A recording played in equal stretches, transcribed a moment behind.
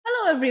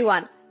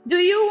everyone. Do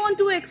you want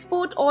to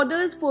export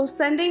orders for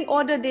sending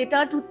order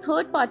data to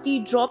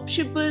third-party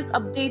dropshippers,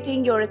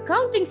 updating your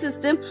accounting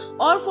system,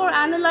 or for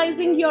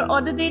analyzing your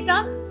order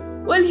data?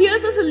 Well,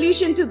 here's a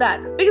solution to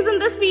that. Because in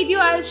this video,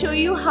 I'll show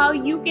you how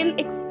you can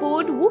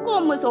export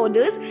WooCommerce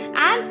orders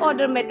and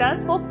order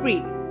metas for free.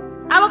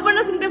 I'm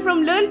Aparna Singh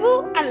from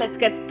LearnWoo, and let's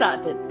get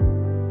started.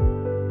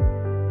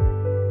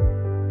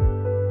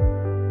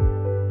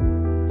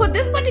 For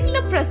this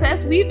particular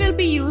process, we will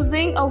be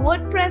using a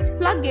WordPress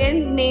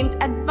plugin named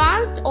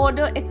Advanced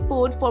Order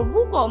Export for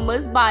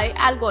WooCommerce by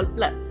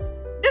AlgolPlus.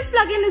 This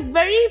plugin is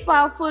very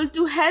powerful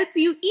to help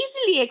you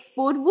easily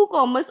export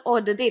WooCommerce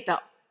order data.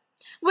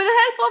 With the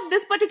help of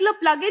this particular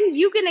plugin,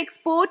 you can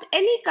export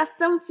any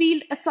custom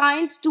field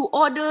assigned to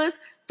orders,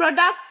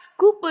 products,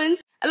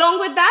 coupons. Along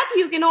with that,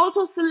 you can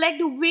also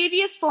select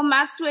various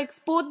formats to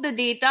export the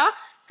data,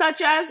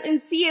 such as in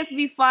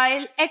CSV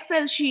file,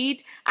 Excel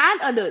sheet,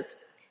 and others.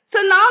 So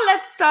now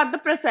let's start the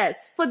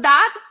process. For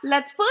that,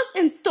 let's first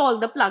install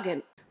the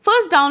plugin.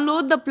 First,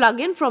 download the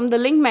plugin from the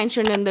link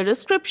mentioned in the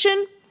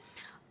description.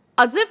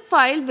 A zip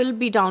file will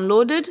be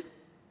downloaded.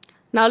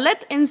 Now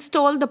let's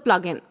install the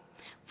plugin.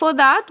 For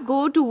that,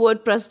 go to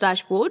WordPress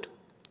dashboard,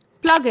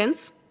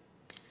 plugins,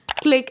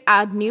 click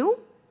add new.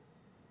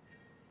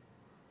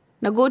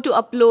 Now go to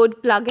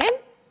upload plugin.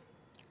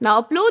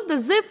 Now upload the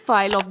zip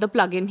file of the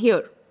plugin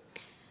here.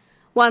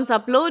 Once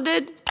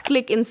uploaded,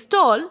 click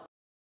install.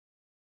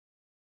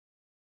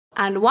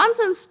 And once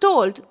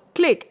installed,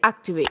 click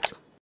activate.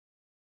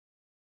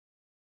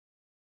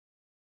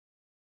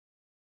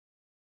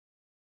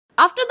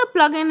 After the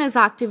plugin is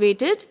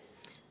activated,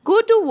 go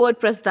to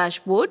WordPress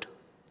dashboard,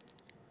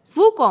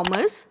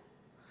 WooCommerce,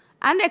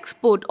 and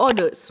export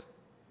orders.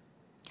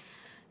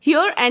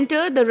 Here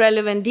enter the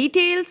relevant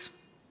details.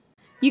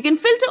 You can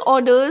filter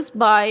orders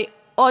by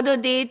order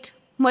date,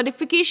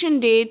 modification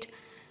date,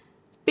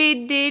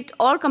 paid date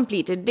or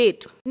completed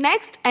date.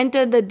 Next,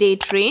 enter the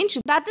date range.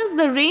 That is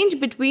the range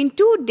between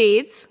two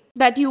dates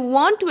that you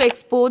want to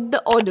export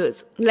the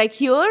orders. Like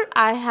here,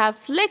 I have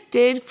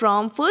selected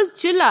from 1st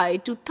July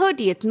to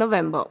 30th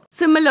November.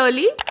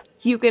 Similarly,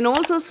 you can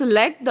also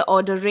select the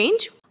order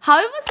range.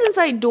 However, since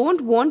I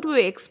don't want to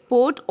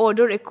export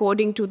order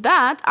according to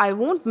that, I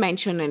won't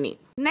mention any.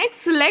 Next,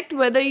 select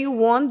whether you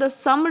want the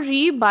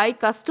summary by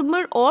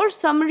customer or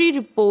summary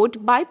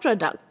report by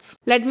products.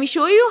 Let me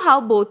show you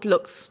how both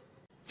looks.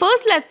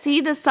 First, let's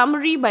see the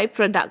summary by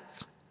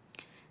products.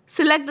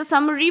 Select the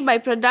summary by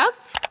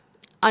products.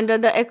 Under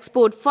the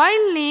export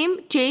file name,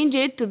 change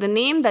it to the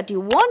name that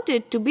you want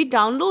it to be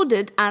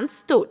downloaded and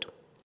stored.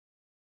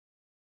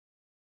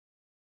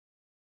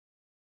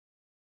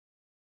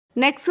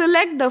 Next,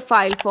 select the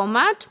file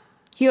format.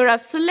 Here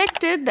I've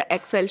selected the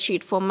Excel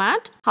sheet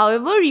format.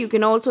 However, you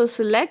can also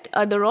select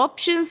other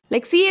options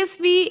like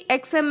CSV,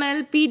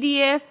 XML,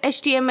 PDF,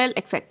 HTML,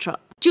 etc.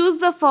 Choose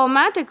the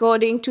format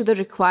according to the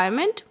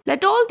requirement.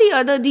 Let all the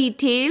other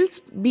details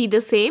be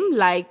the same,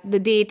 like the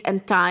date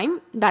and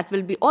time that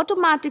will be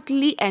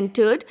automatically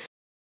entered.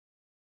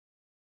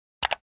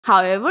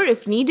 However,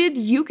 if needed,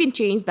 you can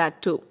change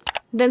that too.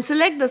 Then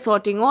select the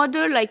sorting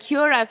order. Like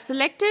here, I've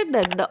selected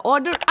that the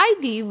order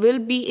ID will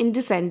be in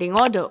descending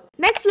order.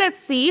 Next, let's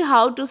see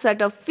how to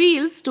set up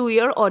fields to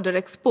your order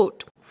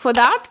export. For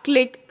that,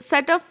 click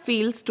Set up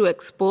fields to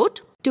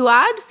export. To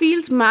add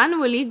fields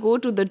manually, go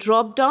to the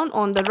drop-down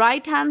on the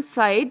right-hand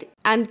side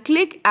and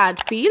click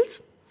Add Fields.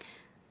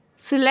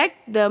 Select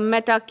the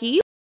meta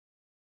key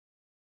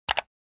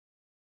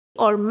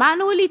or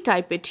manually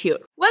type it here.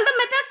 Well, the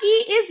meta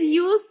key is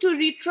used to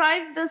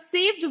retrieve the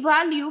saved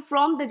value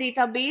from the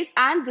database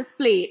and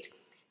display it.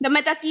 The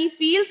meta key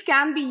fields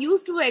can be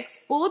used to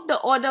export the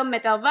order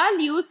meta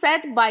value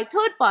set by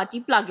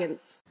third-party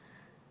plugins.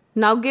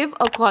 Now give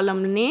a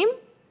column name,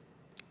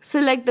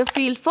 select the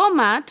field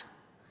format,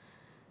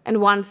 and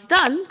once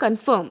done,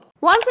 confirm.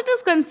 Once it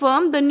is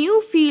confirmed, the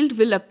new field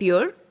will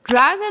appear.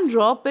 Drag and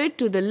drop it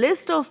to the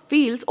list of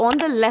fields on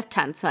the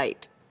left-hand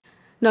side.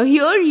 Now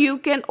here you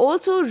can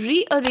also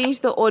rearrange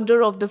the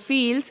order of the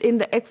fields in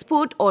the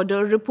export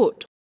order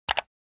report.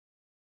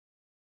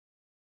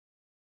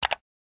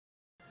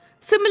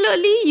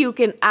 Similarly, you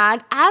can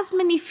add as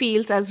many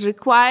fields as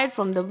required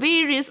from the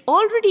various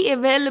already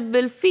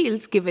available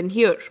fields given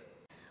here.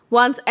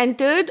 Once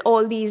entered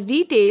all these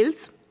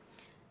details,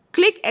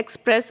 click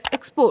Express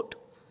Export.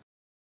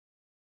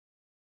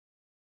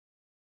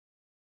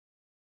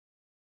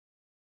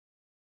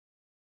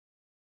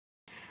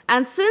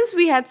 And since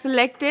we had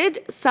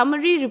selected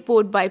Summary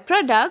Report by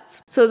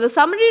Products, so the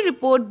Summary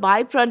Report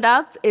by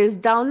Products is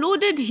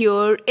downloaded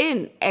here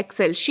in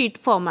Excel sheet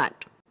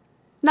format.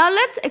 Now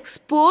let's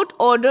export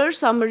Order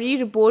Summary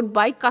Report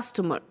by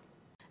Customer.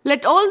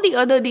 Let all the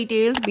other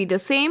details be the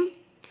same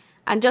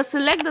and just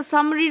select the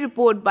Summary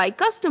Report by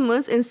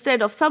Customers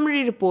instead of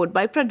Summary Report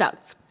by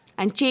Products.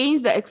 And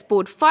change the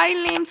export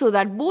file name so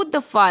that both the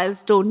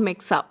files don't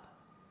mix up.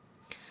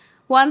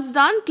 Once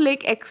done,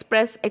 click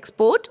Express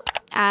Export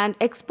and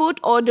export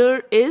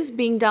order is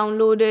being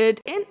downloaded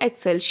in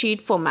Excel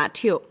sheet format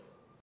here.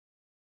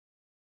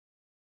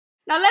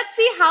 Now let's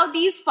see how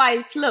these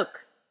files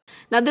look.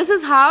 Now this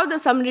is how the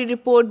summary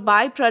report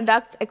by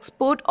products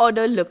export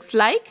order looks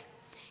like.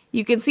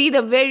 You can see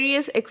the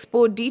various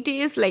export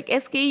details like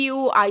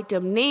SKU,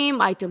 item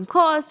name, item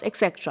cost,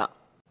 etc.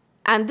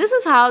 And this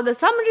is how the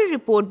summary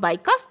report by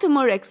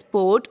customer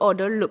export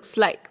order looks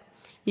like.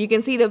 You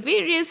can see the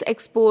various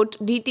export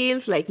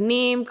details like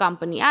name,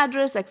 company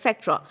address,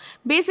 etc.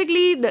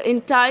 Basically, the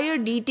entire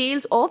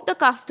details of the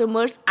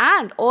customers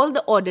and all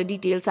the order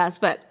details as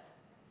well.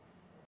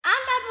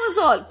 And that was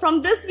all.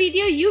 From this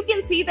video, you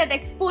can see that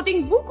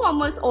exporting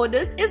WooCommerce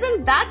orders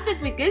isn't that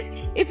difficult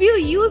if you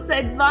use the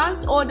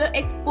advanced order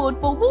export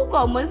for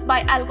WooCommerce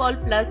by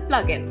AlgolPlus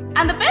plugin.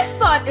 And the best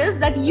part is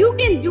that you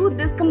can do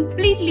this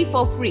completely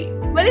for free.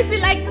 Well, if you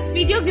like this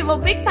video, give a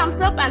big thumbs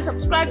up and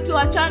subscribe to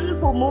our channel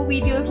for more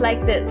videos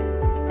like this.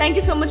 Thank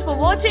you so much for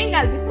watching.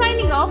 I'll be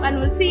signing off and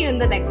we'll see you in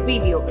the next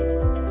video.